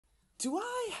Do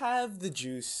I have the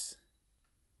juice?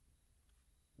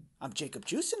 I'm Jacob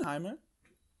Juicenheimer.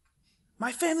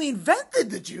 My family invented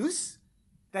the juice.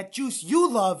 That juice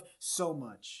you love so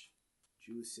much.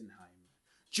 Juicenheimer.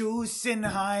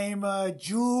 Juicenheimer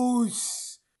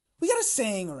juice. We got a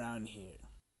saying around here.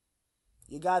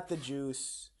 You got the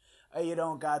juice, or you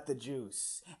don't got the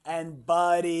juice. And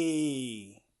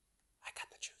buddy, I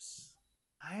got the juice.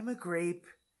 I'm a grape,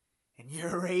 and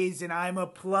you're a raisin. I'm a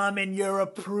plum, and you're a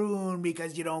prune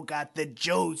because you don't got the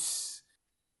juice.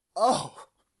 Oh,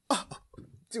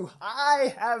 do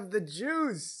I have the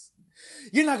juice?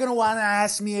 You're not gonna want to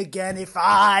ask me again if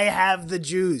I have the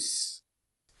juice.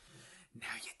 Now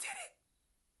you did it.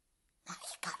 Now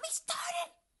you got me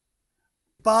started.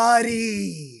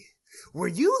 Buddy, were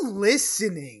you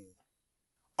listening?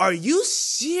 Are you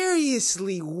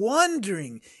seriously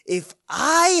wondering if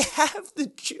I have the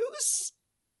juice?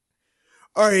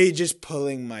 Or are you just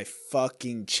pulling my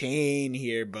fucking chain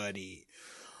here, buddy?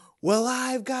 Well,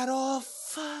 I've got all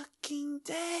fucking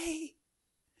day.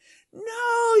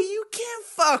 No, you can't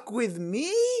fuck with me.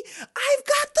 I've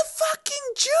got the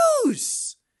fucking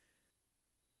juice.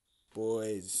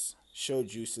 Boys, show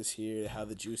Juices here how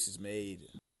the juice is made.